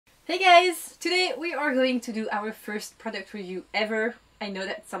Hey guys! Today we are going to do our first product review ever. I know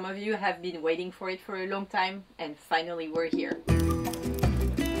that some of you have been waiting for it for a long time and finally we're here.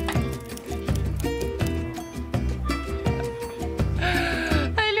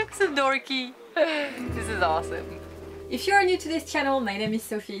 I look so dorky! This is awesome. If you are new to this channel, my name is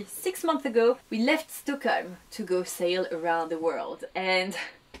Sophie. 6 months ago we left Stockholm to go sail around the world, and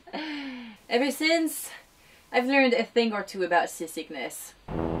ever since I've learned a thing or two about seasickness.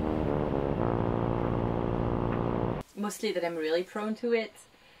 Mostly that I'm really prone to it.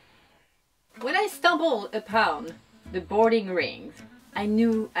 When I stumbled upon the boarding rings, I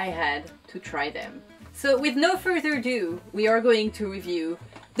knew I had to try them. So with no further ado, we are going to review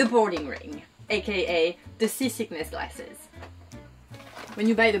the boarding ring, aka the seasickness glasses. When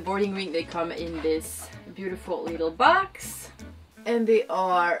you buy the boarding ring, they come in this beautiful little box, and they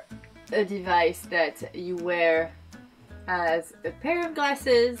are a device that you wear as a pair of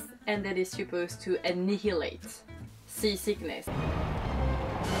glasses, and that is supposed to annihilate seasickness.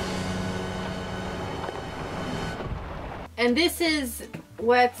 And this is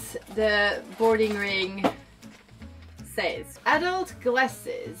what the boarding ring says. Adult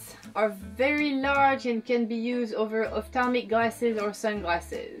glasses are very large and can be used over ophthalmic glasses or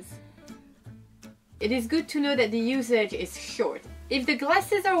sunglasses. It is good to know that the usage is short. If the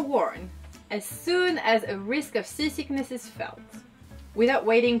glasses are worn as soon as a risk of seasickness is felt, without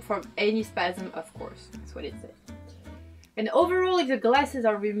waiting for any spasm, of course, that's what it says. And overall, if the glasses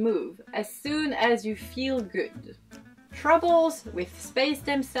are removed as soon as you feel good. Troubles with space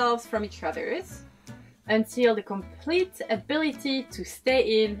themselves from each other's until the complete ability to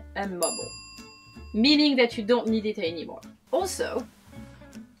stay in immobile, meaning that you don't need it anymore. Also,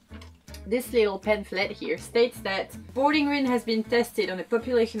 this little pamphlet here states that boarding ring has been tested on a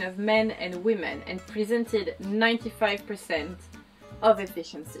population of men and women and presented 95% of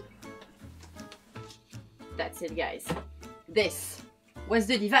efficiency. That's it, guys. This was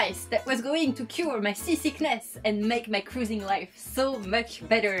the device that was going to cure my seasickness and make my cruising life so much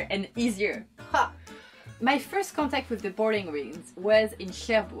better and easier. Ha! My first contact with the boarding rings was in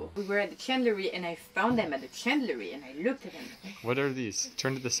Cherbourg. We were at the chandlery and I found them at the chandlery and I looked at them. What are these?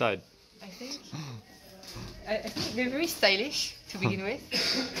 Turn to the side. I think they're very stylish to begin with.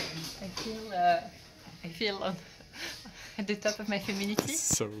 I feel on at the top of my femininity.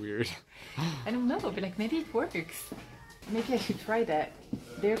 So weird. I don't know, but like maybe it works. Maybe I should try that.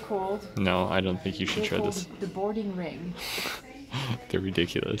 They're called... No, I don't think you should try this. The boarding ring. They're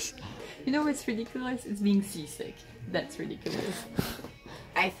ridiculous. You know what's ridiculous? It's being seasick. That's ridiculous.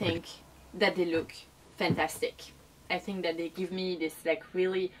 I think that they look fantastic. I think that they give me this like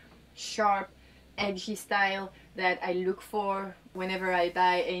really sharp, edgy style that I look for whenever I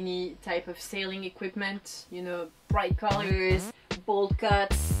buy any type of sailing equipment. You know, bright colors, bold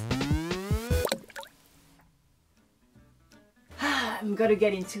cuts. I'm gonna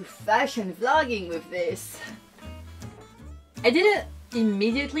get into fashion vlogging with this. I didn't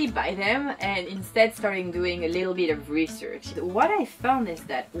immediately buy them and instead started doing a little bit of research. What I found is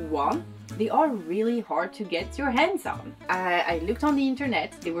that one, they are really hard to get your hands on. I looked on the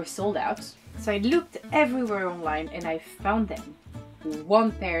internet, they were sold out. So I looked everywhere online and I found them.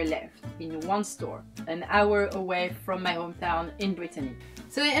 One pair left in one store, an hour away from my hometown in Brittany.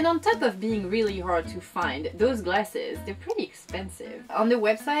 So, and on top of being really hard to find, those glasses, they're pretty expensive. On the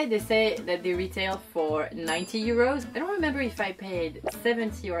website, they say that they retail for 90 euros. I don't remember if I paid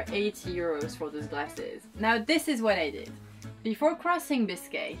 70 or 80 euros for those glasses. Now, this is what I did. Before crossing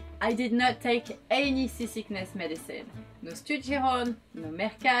Biscay, I did not take any seasickness medicine. No Stugeron, no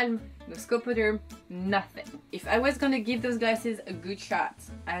Mercalm, no Scopoderm, nothing. If I was gonna give those glasses a good shot,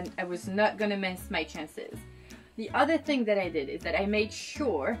 and I was not gonna miss my chances. The other thing that I did is that I made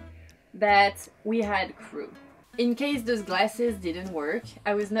sure that we had crew. In case those glasses didn't work,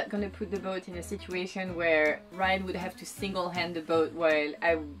 I was not going to put the boat in a situation where Ryan would have to single-hand the boat while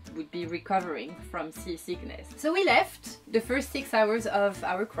I would be recovering from seasickness. So we left. The first 6 hours of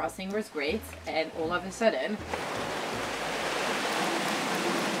our crossing was great, and all of a sudden...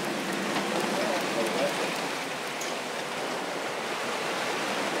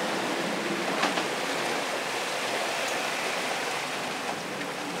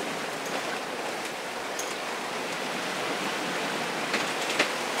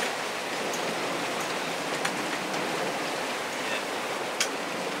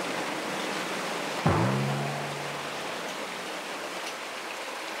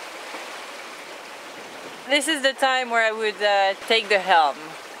 This is the time where I would take the helm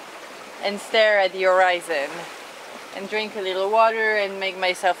and stare at the horizon and drink a little water and make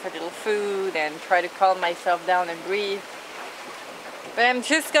myself a little food and try to calm myself down and breathe. But I'm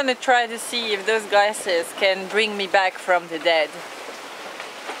just gonna try to see if those glasses can bring me back from the dead.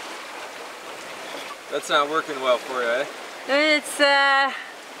 That's not working well for you, eh? It's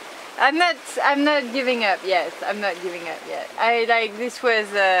I'm not giving up yet. I'm not giving up yet. This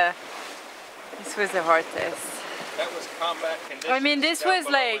was a hard test. That was combat conditions. I mean, this was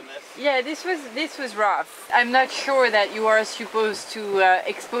like, yeah, this was rough. I'm not sure that you are supposed to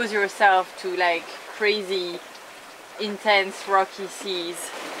expose yourself to like crazy, intense rocky seas.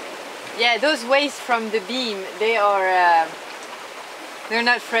 Yeah, those waves from the beam, they're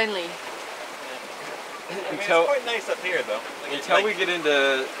not friendly. I mean, it's quite nice up here, though. Like, until we get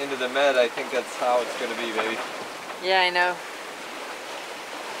into the med, I think that's how it's going to be, baby. Yeah, I know.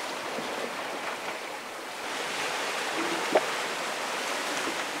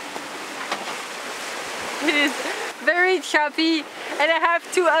 It is very choppy, and I have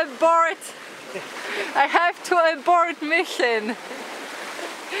to abort. I have to abort mission.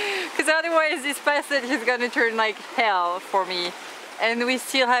 Because otherwise this passage is gonna turn like hell for me. And we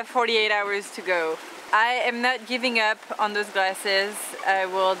still have 48 hours to go. I am not giving up on those glasses. I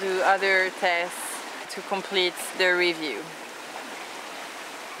will do other tests to complete the review.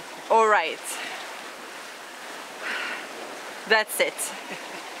 Alright. That's it.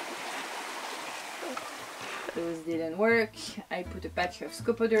 Those didn't work. I put a patch of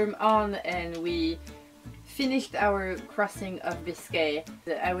scopoderm on and we finished our crossing of Biscay.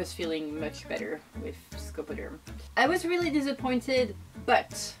 I was feeling much better with scopoderm. I was really disappointed,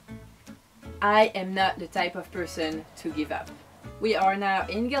 but I am not the type of person to give up. We are now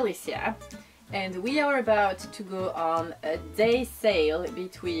in Galicia and we are about to go on a day sail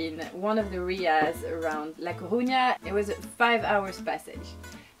between one of the rias around La Coruña. It was a 5 hours passage.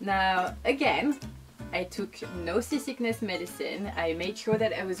 Now again, I took no seasickness medicine. I made sure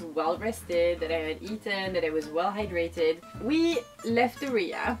that I was well rested, that I had eaten, that I was well hydrated. We left the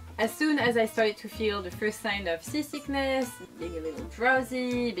RIA. As soon as I started to feel the first sign of seasickness, being a little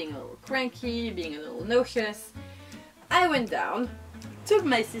drowsy, being a little cranky, being a little nauseous, I went down, took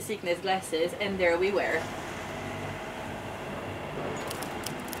my seasickness glasses, and there we were.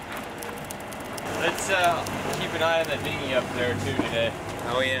 Let's keep an eye on that dinghy up there too today.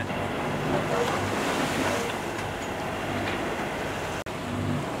 Oh yeah.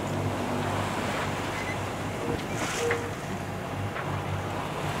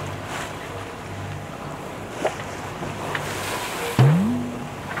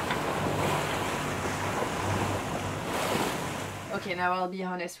 Okay, now I'll be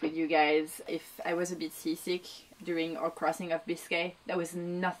honest with you guys. If I was a bit seasick during our crossing of Biscay, that was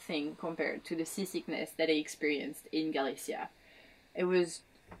nothing compared to the seasickness that I experienced in Galicia. It was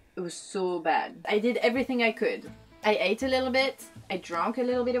so bad. I did everything I could. I ate a little bit, I drank a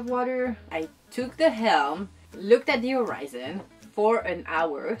little bit of water, I took the helm, looked at the horizon for an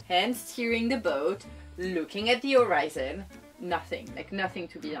hour, hand steering the boat, looking at the horizon, nothing, like nothing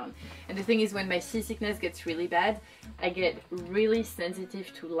to be done. And the thing is, when my seasickness gets really bad, I get really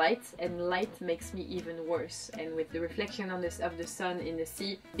sensitive to light, and light makes me even worse. And with the reflection on this of the sun in the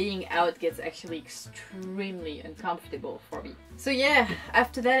sea, being out gets actually extremely uncomfortable for me. So yeah,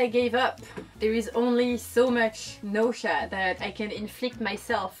 after that I gave up. There is only so much nausea that I can inflict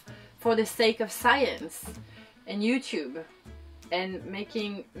myself for the sake of science and YouTube and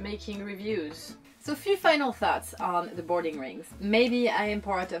making reviews. So a few final thoughts on the boarding rings. Maybe I am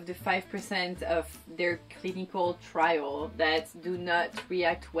part of the 5% of their clinical trial that do not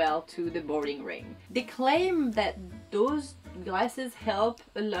react well to the boarding ring. They claim that those glasses help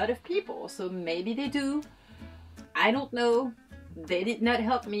a lot of people, so maybe they do. I don't know. They did not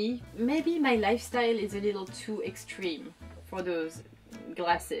help me. Maybe my lifestyle is a little too extreme for those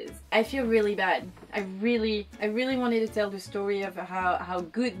glasses. I feel really bad. I really wanted to tell the story of how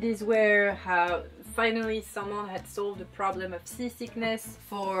good these were, how finally someone had solved the problem of seasickness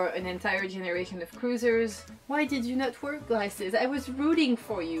for an entire generation of cruisers. Why did you not work, glasses? I was rooting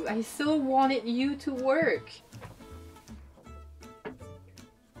for you. I so wanted you to work.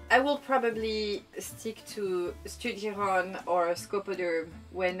 I will probably stick to Studiron or Scopoderm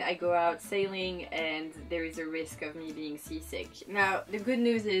when I go out sailing and there is a risk of me being seasick. Now, the good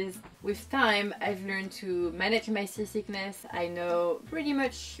news is, with time, I've learned to manage my seasickness. I know pretty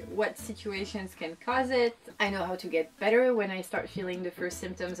much what situations can cause it. I know how to get better when I start feeling the first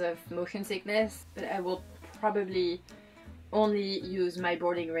symptoms of motion sickness, but I will probably only use my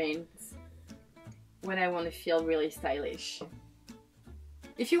boarding rings when I want to feel really stylish.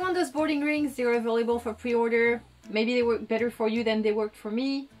 If you want those boarding rings, they're available for pre-order. Maybe they work better for you than they worked for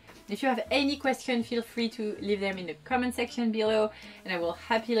me. If you have any question, feel free to leave them in the comment section below and I will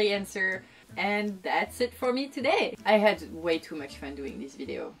happily answer. And that's it for me today. I had way too much fun doing this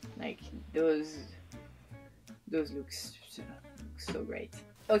video. Like, those look so great.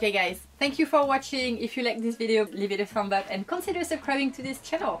 Okay guys, thank you for watching. If you like this video, leave it a thumb up and consider subscribing to this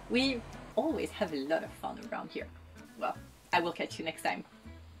channel. We always have a lot of fun around here. Well, I will catch you next time.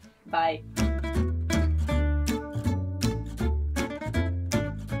 Bye.